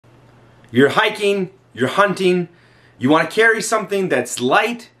You're hiking, you're hunting, you want to carry something that's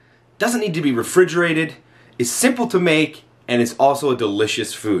light, doesn't need to be refrigerated, is simple to make, and it's also a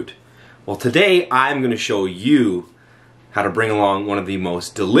delicious food. Well, today I'm going to show you how to bring along one of the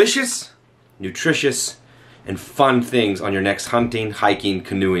most delicious, nutritious, and fun things on your next hunting, hiking,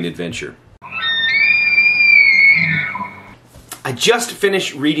 canoeing adventure. I just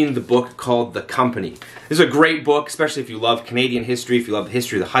finished reading the book called The Company. This is a great book, especially if you love Canadian history, if you love the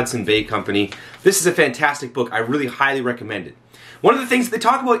history of the Hudson Bay Company. This is a fantastic book. I really highly recommend it. One of the things they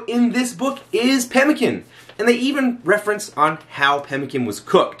talk about in this book is pemmican, and they even reference on how pemmican was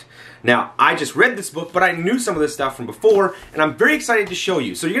cooked. Now, I just read this book, but I knew some of this stuff from before, and I'm very excited to show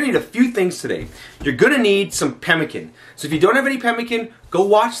you. So you're going to need a few things today. You're going to need some pemmican. So if you don't have any pemmican, go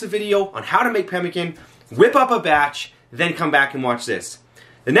watch the video on how to make pemmican, whip up a batch, then come back and watch this.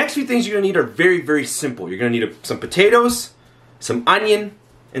 The next few things you're going to need are very, very simple. You're going to need some potatoes, some onion,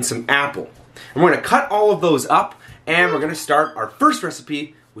 and some apple. And we're going to cut all of those up, and we're going to start our first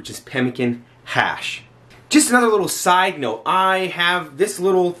recipe, which is pemmican hash. Just another little side note, I have this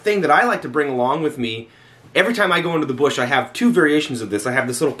little thing that I like to bring along with me. Every time I go into the bush, I have two variations of this. I have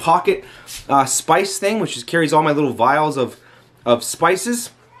this little pocket spice thing, which just carries all my little vials of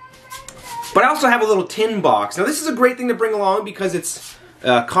spices. But I also have a little tin box. Now this is a great thing to bring along because it's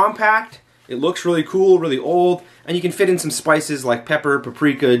compact, it looks really cool, really old, and you can fit in some spices like pepper,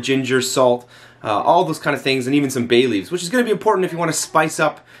 paprika, ginger, salt, all those kind of things, and even some bay leaves, which is going to be important if you want to spice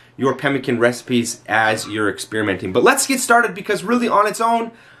up your pemmican recipes as you're experimenting. But let's get started because really on its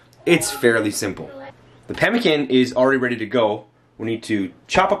own, it's fairly simple. The pemmican is already ready to go. We need to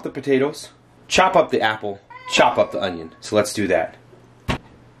chop up the potatoes, chop up the apple, chop up the onion. So let's do that.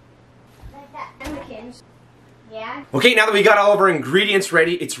 Yeah. Okay, now that we got all of our ingredients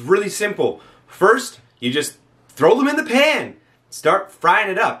ready, it's really simple. First, you just throw them in the pan. Start frying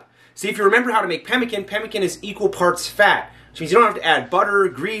it up. See, if you remember how to make pemmican, pemmican is equal parts fat. Which means you don't have to add butter,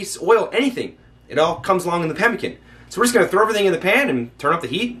 grease, oil, anything. It all comes along in the pemmican. So we're just going to throw everything in the pan and turn up the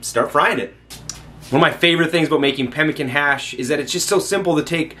heat and start frying it. One of my favorite things about making pemmican hash is that it's just so simple to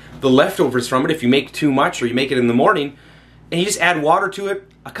take the leftovers from it if you make too much or you make it in the morning, and you just add water to it,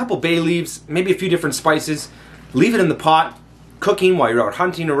 a couple bay leaves, maybe a few different spices, leave it in the pot, cooking while you're out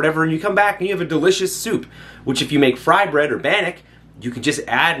hunting or whatever, and you come back and you have a delicious soup, which if you make fry bread or bannock, you can just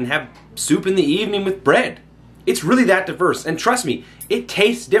add and have soup in the evening with bread. It's really that diverse, and trust me, it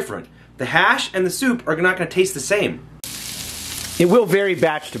tastes different. The hash and the soup are not going to taste the same. It will vary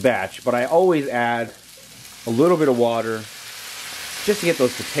batch to batch, but I always add a little bit of water just to get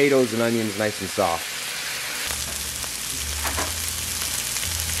those potatoes and onions nice and soft.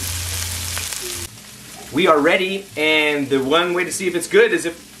 We are ready, and the one way to see if it's good is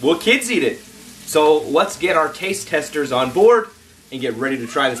if, well, kids eat it. So let's get our taste testers on board and get ready to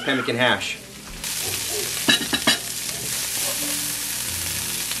try this pemmican hash.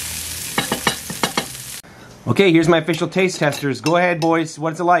 Okay, here's my official taste testers. Go ahead, boys.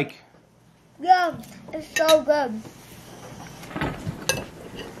 What's it like? Yum. It's so good.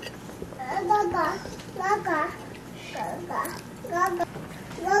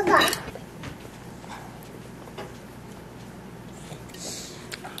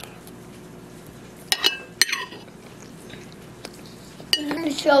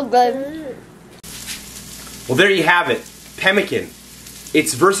 It's so good. Well, there you have it. Pemmican.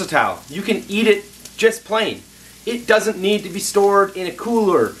 It's versatile. You can eat it just plain. It doesn't need to be stored in a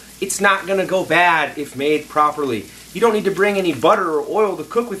cooler. It's not going to go bad if made properly. You don't need to bring any butter or oil to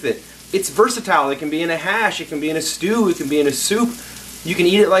cook with it. It's versatile. It can be in a hash, it can be in a stew, it can be in a soup. You can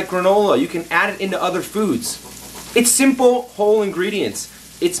eat it like granola. You can add it into other foods. It's simple, whole ingredients.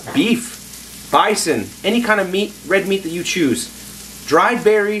 It's beef, bison, any kind of meat, red meat that you choose. Dried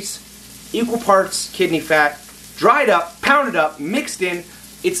berries, equal parts kidney fat, dried up, pounded up, mixed in.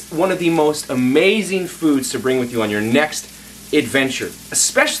 It's one of the most amazing foods to bring with you on your next adventure,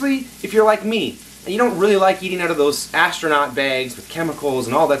 especially if you're like me and you don't really like eating out of those astronaut bags with chemicals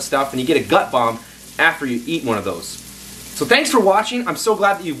and all that stuff, and you get a gut bomb after you eat one of those. So thanks for watching. I'm so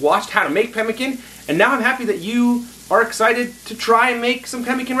glad that you've watched how to make pemmican, and now I'm happy that you are excited to try and make some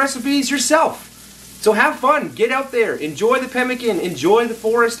pemmican recipes yourself. So have fun, get out there, enjoy the pemmican, enjoy the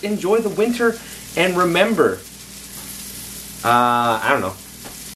forest, enjoy the winter, and remember, I don't know.